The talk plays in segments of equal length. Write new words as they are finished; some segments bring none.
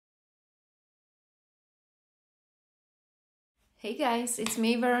Hey guys, it's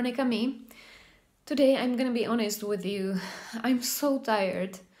me, Veronika Mii. Today I'm gonna be honest with you. I'm so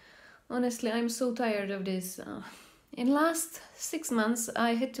tired. Honestly, I'm so tired of this. In last 6 months,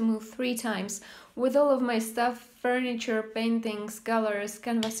 I had to move 3 times with all of my stuff, furniture, paintings, colors,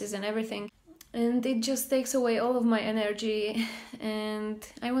 canvases and everything. And it just takes away all of my energy. And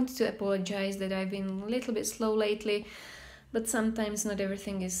I wanted to apologize that I've been a little bit slow lately, but sometimes not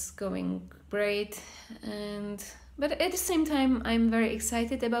everything is going great. But at the same time, I'm very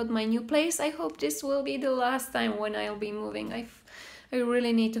excited about my new place. I hope this will be the last time when I'll be moving. I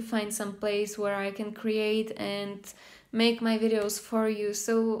really need to find some place where I can create and make my videos for you.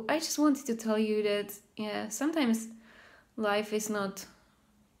 So I just wanted to tell you that, yeah, sometimes life is not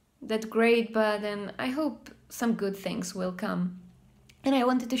that great, but then I hope some good things will come. And I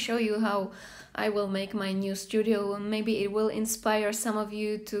wanted to show you how I will make my new studio. Maybe it will inspire some of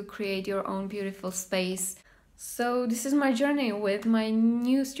you to create your own beautiful space. So this is my journey with my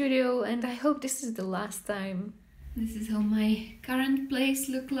new studio, and I hope this is the last time. This is how my current place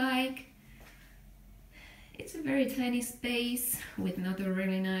look like. It's a very tiny space with not a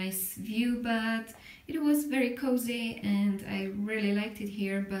really nice view, but it was very cozy and I really liked it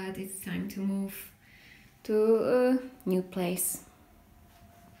here, but it's time to move to a new place.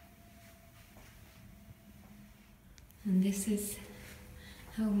 And this is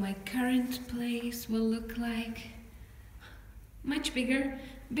how my current place will look like. Much bigger,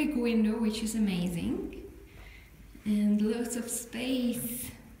 big window, which is amazing, and lots of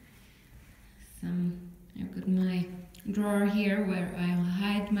space. I've got my drawer here where I'll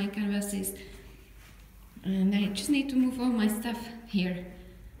hide my canvases, and I just need to move all my stuff here.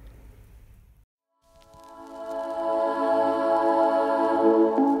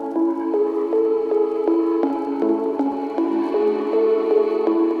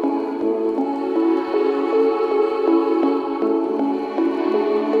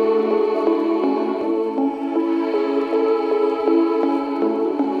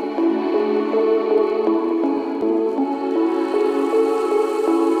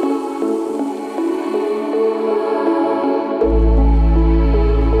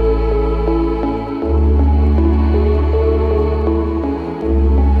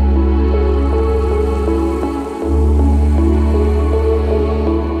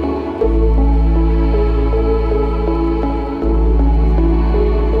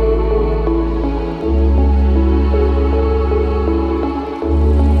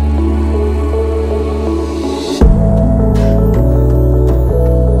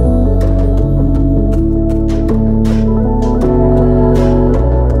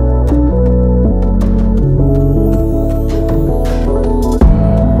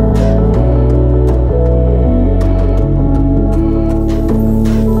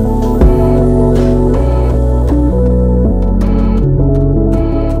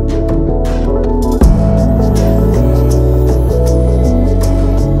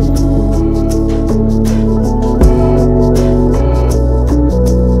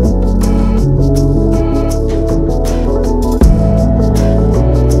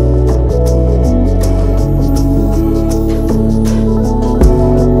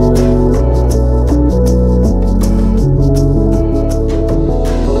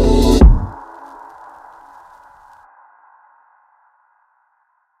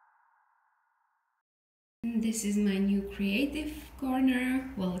 This is my new creative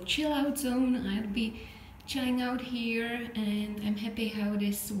corner, well, chill out zone. I'll be chilling out here, and I'm happy how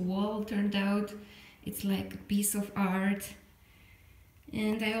this wall turned out. It's like a piece of art.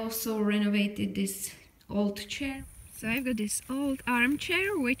 And I also renovated this old chair. So I've got this old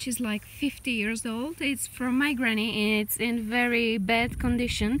armchair which is like 50 years old. It's from my granny. It's in very bad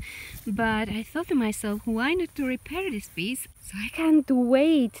condition, but I thought to myself, why not to repair this piece? So I can't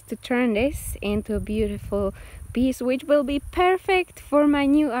wait to turn this into a beautiful piece which will be perfect for my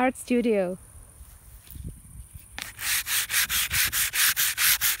new art studio.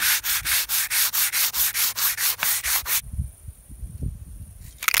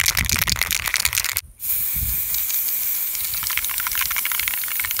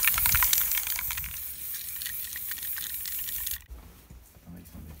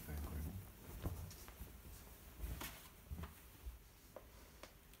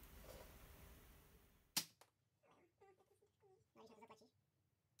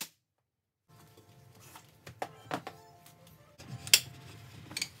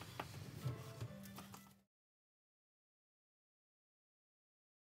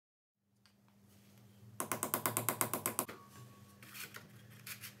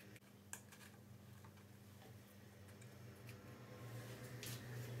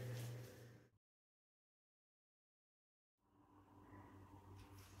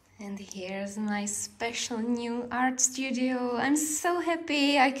 And here's my special new art studio. I'm so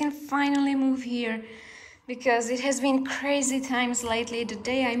happy I can finally move here because it has been crazy times lately. The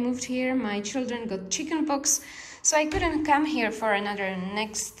day I moved here, my children got chickenpox, so I couldn't come here for another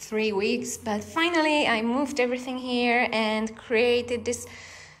next 3 weeks. But finally I moved everything here and created this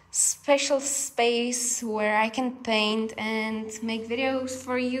special space where I can paint and make videos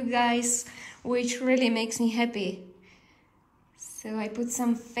for you guys, which really makes me happy. So I put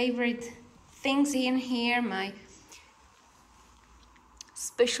some favorite things in here, my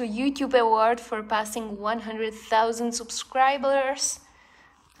special YouTube award for passing 100,000 subscribers.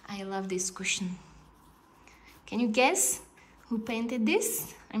 I love this cushion. Can you guess who painted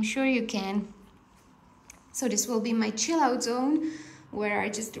this? I'm sure you can. So this will be my chill out zone where I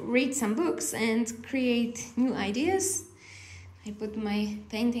just read some books and create new ideas. I put my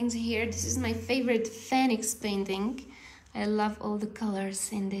paintings here. This is my favorite Phoenix painting. I love all the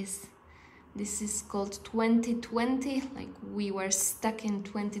colors in this. This is called 2020, like we were stuck in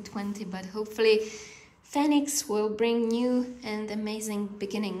 2020, but hopefully Phoenix will bring new and amazing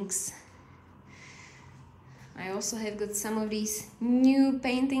beginnings. I also have got some of these new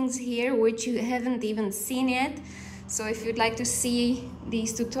paintings here, which you haven't even seen yet. So if you'd like to see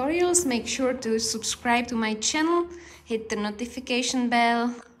these tutorials, make sure to subscribe to my channel, hit the notification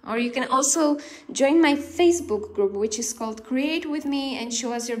bell, or you can also join my Facebook group, which is called Create With Me, and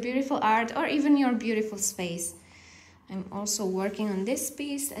show us your beautiful art or even your beautiful space. I'm also working on this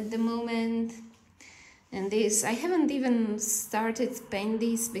piece at the moment. And this, I haven't even started to paint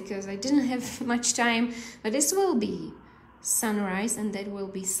these because I didn't have much time, but this will be sunrise and that will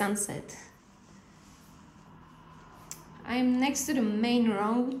be sunset. I'm next to the main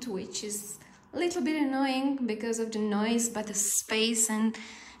road, which is a little bit annoying because of the noise, but the space and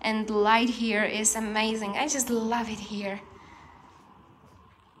the light here is amazing. I just love it here.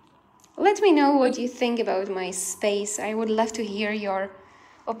 Let me know what you think about my space. I would love to hear your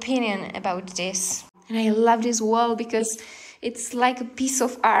opinion about this. And I love this wall because it's like a piece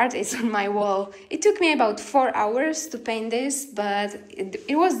of art is on my wall. It took me about 4 hours to paint this, but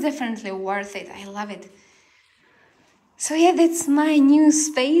it was definitely worth it. I love it. So yeah, that's my new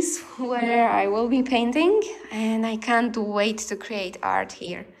space where I will be painting, and I can't wait to create art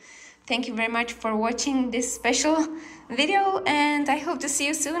here. Thank you very much for watching this special video, and I hope to see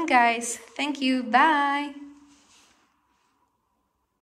you soon, guys. Thank you. Bye.